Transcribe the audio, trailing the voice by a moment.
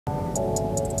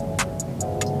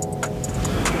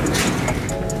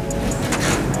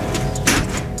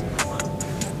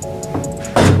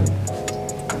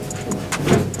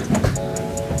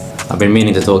I've been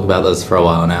meaning to talk about this for a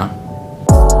while now.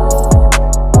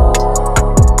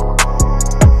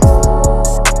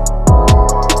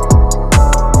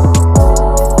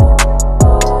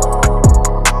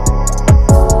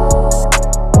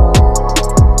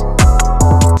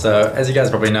 So, as you guys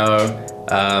probably know,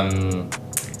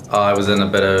 I was in a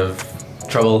bit of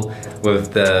trouble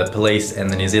with the police and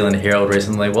the New Zealand Herald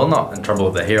recently. Well, not in trouble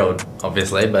with the Herald,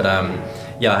 obviously, but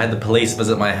yeah, I had the police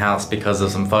visit my house because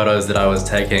of some photos that I was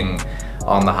taking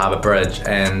on the harbour bridge.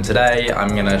 And today I'm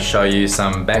going to show you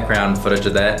some background footage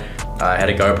of that. I had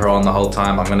a GoPro on the whole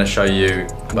time. I'm going to show you,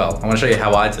 well, I'm going to show you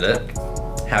how I did it,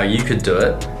 how you could do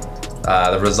it,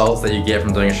 the results that you get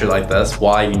from doing a shoot like this,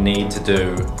 why you need to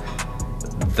do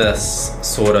this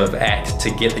sort of act to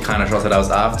get the kind of shots that I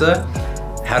was after,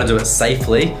 how to do it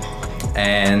safely,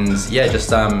 and yeah, just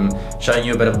showing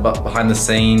you a bit of behind the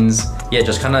scenes. Yeah,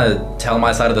 just kind of tell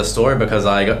my side of the story, because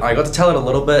I got to tell it a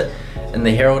little bit in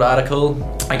the Herald article.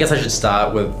 I guess I should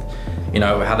start with, you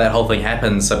know, how that whole thing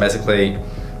happened. So basically,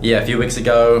 yeah, a few weeks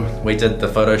ago we did the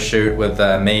photo shoot with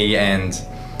me and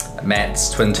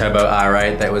Matt's twin turbo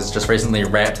R8 that was just recently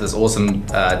wrapped this awesome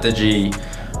digi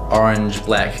orange,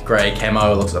 black, grey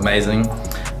camo. It looks amazing.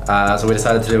 So we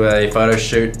decided to do a photo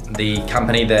shoot. The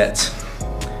company that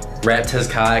wrapped his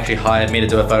car actually hired me to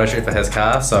do a photo shoot for his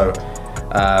car. So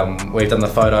we've done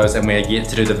the photos and we're yet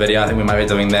to do the video. I think we might be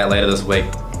doing that later this week.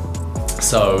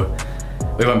 So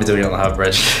we won't be doing it on the harbour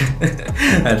bridge.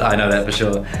 And I know that for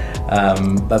sure.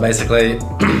 But basically,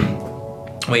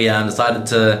 we decided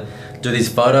to do these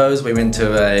photos. We went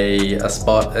to a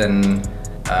spot in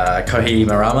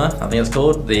Kohimarama, I think it's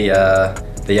called, the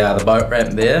boat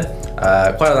ramp there.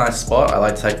 Quite a nice spot. I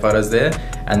like to take photos there.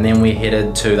 And then we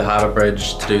headed to the harbour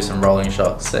bridge to do some rolling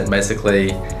shots, and basically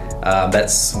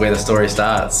that's where the story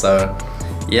starts. So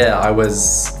yeah, I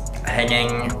was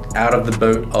hanging out of the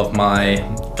boot of my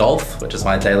Golf, which is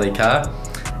my daily car,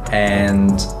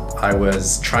 and I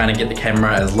was trying to get the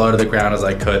camera as low to the ground as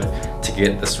I could to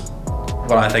get this,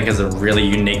 what I think is a really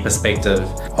unique perspective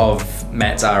of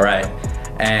Matt's R8.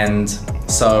 And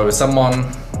so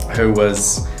someone who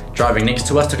was driving next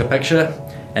to us took a picture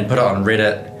and put it on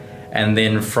Reddit, and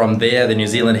then from there the New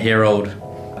Zealand Herald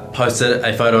posted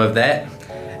a photo of that,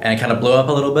 and it kind of blew up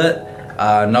a little bit.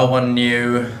 No one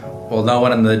knew, well, no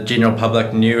one in the general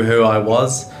public knew who I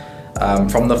was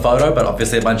from the photo, but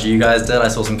obviously a bunch of you guys did. I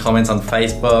saw some comments on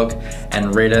Facebook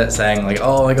and Reddit saying like,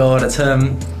 oh my god, it's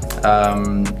him.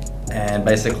 And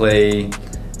basically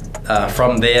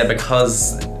from there,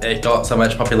 because it got so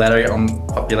much popularity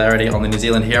on the New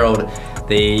Zealand Herald,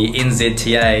 the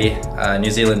NZTA,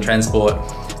 New Zealand Transport,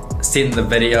 sent the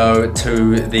video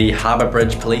to the Harbour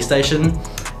Bridge police station,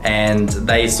 and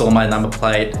they saw my number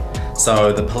plate.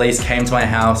 So the police came to my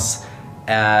house,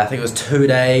 I think it was 2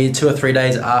 or 3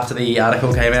 days after the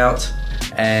article came out,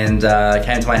 and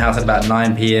came to my house at about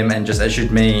 9 PM and just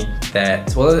issued me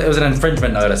that, well, it was an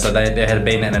infringement notice. So there had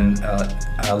been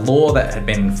a law that had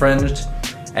been infringed,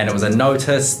 and it was a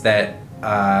notice that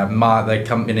my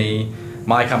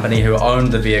company who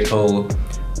owned the vehicle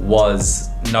was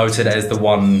noted as the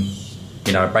one,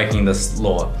 you know, breaking this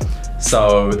law.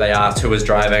 So they asked who was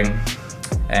driving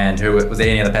and who was there,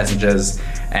 any other passengers,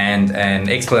 and an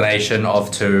explanation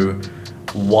of to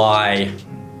why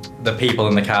the people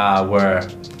in the car were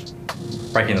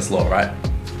breaking this law, right?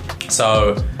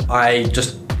 So I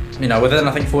just, you know, within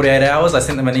I think 48 hours, I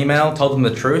sent them an email, told them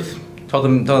the truth, told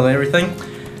them everything.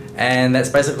 And that's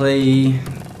basically,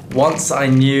 once I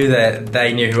knew that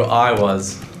they knew who I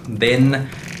was, then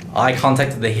I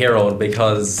contacted the Herald,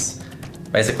 because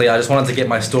basically I just wanted to get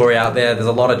my story out there. There's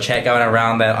a lot of chat going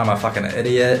around that I'm a fucking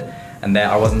idiot and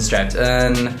that I wasn't strapped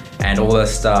in and all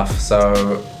this stuff.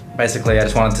 So basically I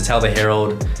just wanted to tell the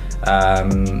Herald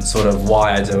sort of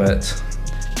why I do it,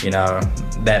 you know,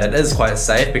 that it is quite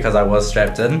safe because I was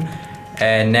strapped in.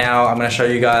 And now I'm going to show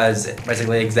you guys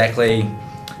basically exactly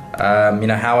you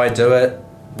know, how I do it,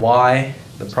 why,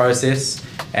 the process,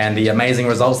 and the amazing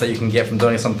results that you can get from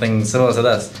doing something similar to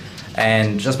this.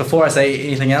 And just before I say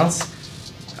anything else,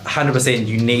 100%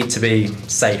 you need to be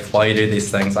safe while you do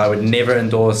these things. I would never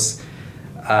endorse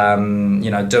you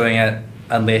know, doing it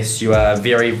unless you are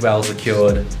very well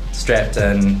secured, strapped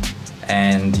in,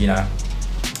 and you know,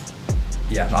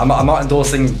 yeah, I'm not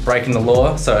endorsing breaking the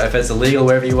law. So if it's illegal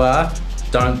wherever you are,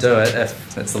 don't do it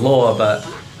if it's the law, but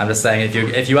I'm just saying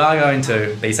if you are going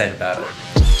to, be safe about it.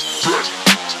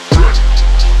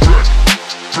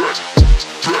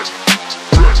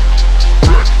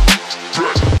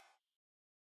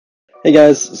 Hey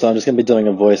guys, so I'm just going to be doing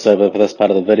a voiceover for this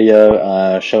part of the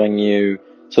video, showing you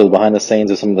sort of behind the scenes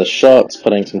of some of the shots,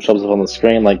 putting some shots up on the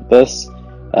screen like this.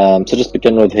 So just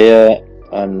begin with here,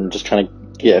 I'm just trying to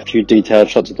get a few detailed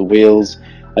shots of the wheels.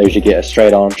 I usually get a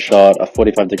straight on shot, a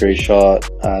 45-degree shot,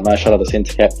 a nice shot of the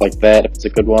center cap like that if it's a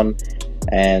good one.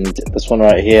 And this one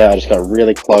right here, I just got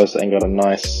really close and got a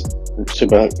nice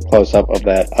super close up of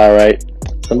that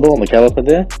R8 symbol on the caliper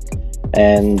there.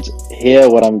 And here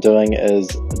what I'm doing is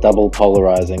double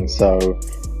polarizing, so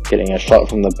getting a shot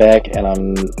from the back and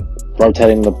I'm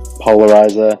rotating the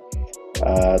polarizer,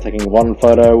 taking one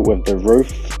photo with the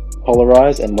roof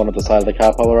polarized and one of the side of the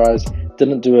car polarized.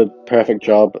 Didn't do a perfect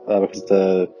job because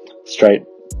the straight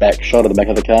back shot of the back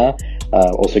of the car.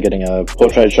 Also getting a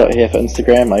portrait shot here for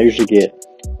Instagram. I usually get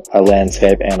a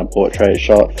landscape and a portrait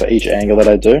shot for each angle that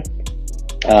I do.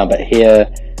 But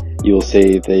here you'll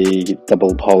see the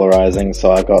double polarizing,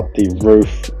 so I got the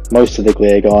roof, most of the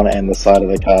glare gone, and the side of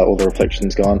the car, all the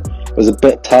reflections gone. It was a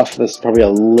bit tough. This is probably a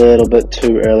little bit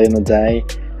too early in the day,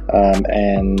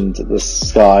 and the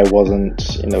sky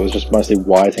wasn't, it was just mostly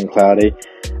white and cloudy.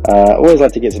 I always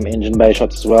like to get some engine bay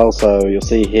shots as well, so you'll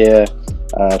see here,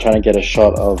 trying to get a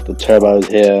shot of the turbos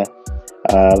here.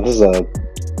 This is a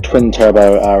twin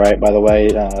turbo R8, by the way,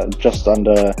 just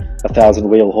under 1,000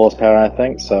 wheel horsepower, I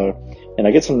think. So,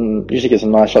 usually get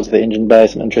some nice shots of the engine bay,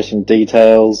 some interesting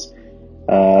details.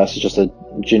 This is just a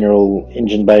general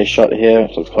engine bay shot here,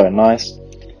 which looks quite nice.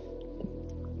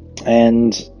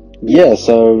 And yeah,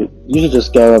 so usually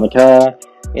just go on the car,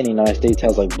 any nice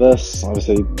details like this.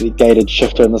 Obviously the gated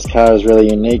shifter in this car is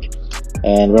really unique.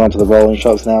 And we're on to the rolling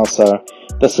shots now. So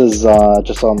this is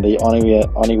just on the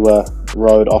Oniwa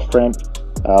Road off-ramp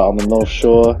on the North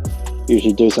Shore.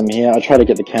 Usually do some here. I try to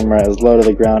get the camera as low to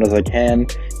the ground as I can,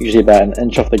 usually about an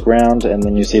inch off the ground, and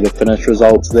then you see the finished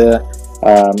results there.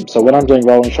 So when I'm doing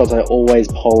rolling shots, I always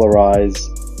polarize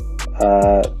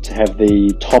to have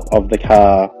the top of the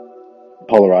car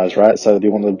polarized, right? So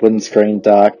you want the windscreen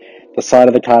dark. The side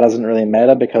of the car doesn't really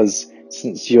matter, because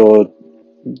since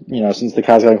since the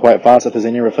car's going quite fast, if there's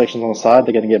any reflections on the side,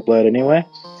 they're going to get blurred anyway.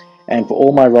 And for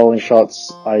all my rolling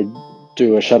shots, I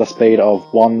do a shutter speed of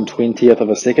 1/20th of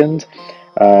a second,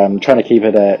 trying to keep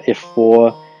it at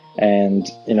f4. And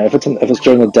if it's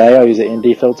during the day, I use an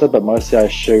ND filter, but mostly I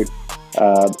shoot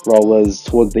rollers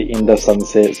towards the end of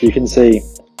sunset. So you can see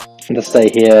this day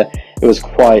here, it was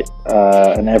quite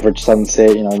an average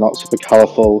sunset, not super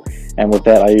colorful, and with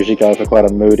that I usually go for quite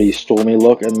a moody, stormy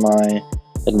look in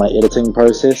my editing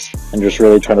process, and just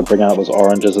really trying to bring out those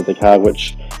oranges of the car,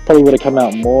 which probably would have come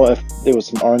out more if there was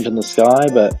some orange in the sky,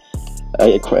 but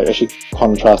it actually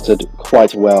contrasted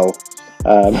quite well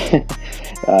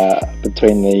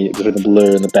between the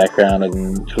blue in the background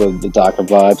and sort of the darker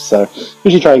vibes. So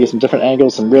usually try to get some different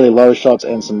angles, some really low shots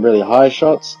and some really high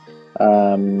shots,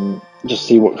 just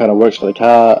see what kind of works for the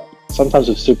car. Sometimes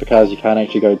with supercars you can't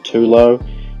actually go too low,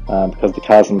 because the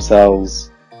cars themselves,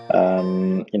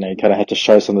 you kind of have to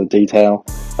show some of the detail.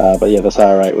 But yeah, this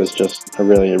R8 was just a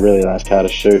really nice car to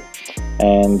shoot.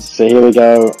 And so here we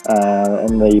go,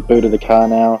 in the boot of the car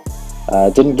now.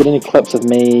 Didn't get any clips of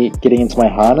me getting into my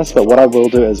harness, but what I will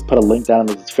do is put a link down in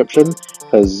the description,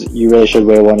 because you really should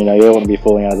wear one. You don't want to be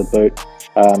falling out of the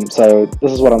boot. So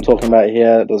this is what I'm talking about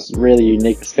here. This really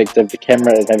unique perspective. The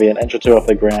camera is maybe an inch or two off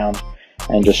the ground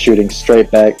and just shooting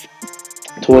straight back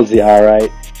towards the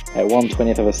R8 at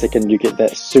 1/20th of a second. You get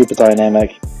that super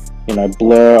dynamic,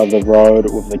 blur of the road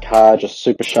with the car just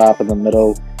super sharp in the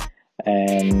middle.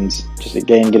 And just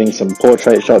again getting some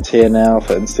portrait shots here now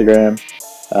for Instagram.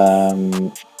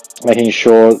 Making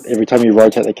sure every time you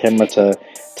rotate the camera to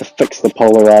fix the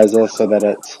polarizer so that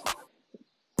it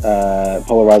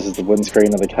polarizes the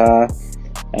windscreen of the car.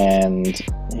 And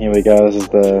here we go. This is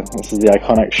the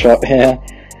iconic shot here.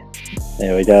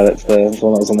 There we go. That's the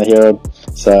one that was on the Hero.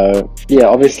 So yeah,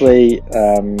 obviously,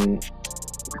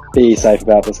 be safe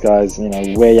about this, guys.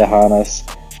 Wear your harness.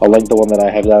 I'll link the one that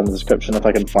I have down in the description if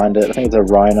I can find it. I think it's a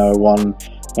Rhino one.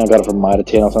 I got it from Mitre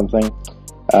 10 or something.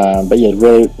 But yeah,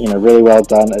 really well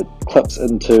done. It clips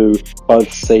into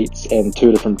both seats and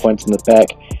 2 different points in the back.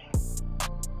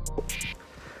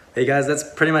 Hey guys, that's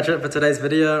pretty much it for today's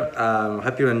video.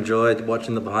 Hope you enjoyed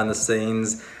watching the behind the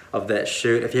scenes of that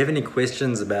shoot. If you have any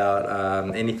questions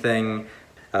about anything,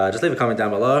 just leave a comment down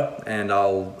below and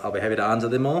I'll be happy to answer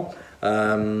them all.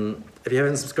 If you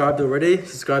haven't subscribed already,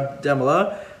 subscribe down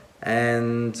below.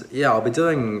 And yeah, I'll be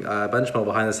doing a bunch more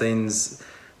behind the scenes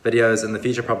videos in the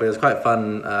future probably. It was quite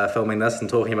fun filming this and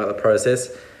talking about the process,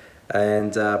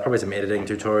 and probably some editing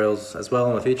tutorials as well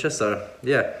in the future. So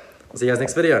yeah, I'll see you guys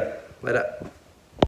next video. Later.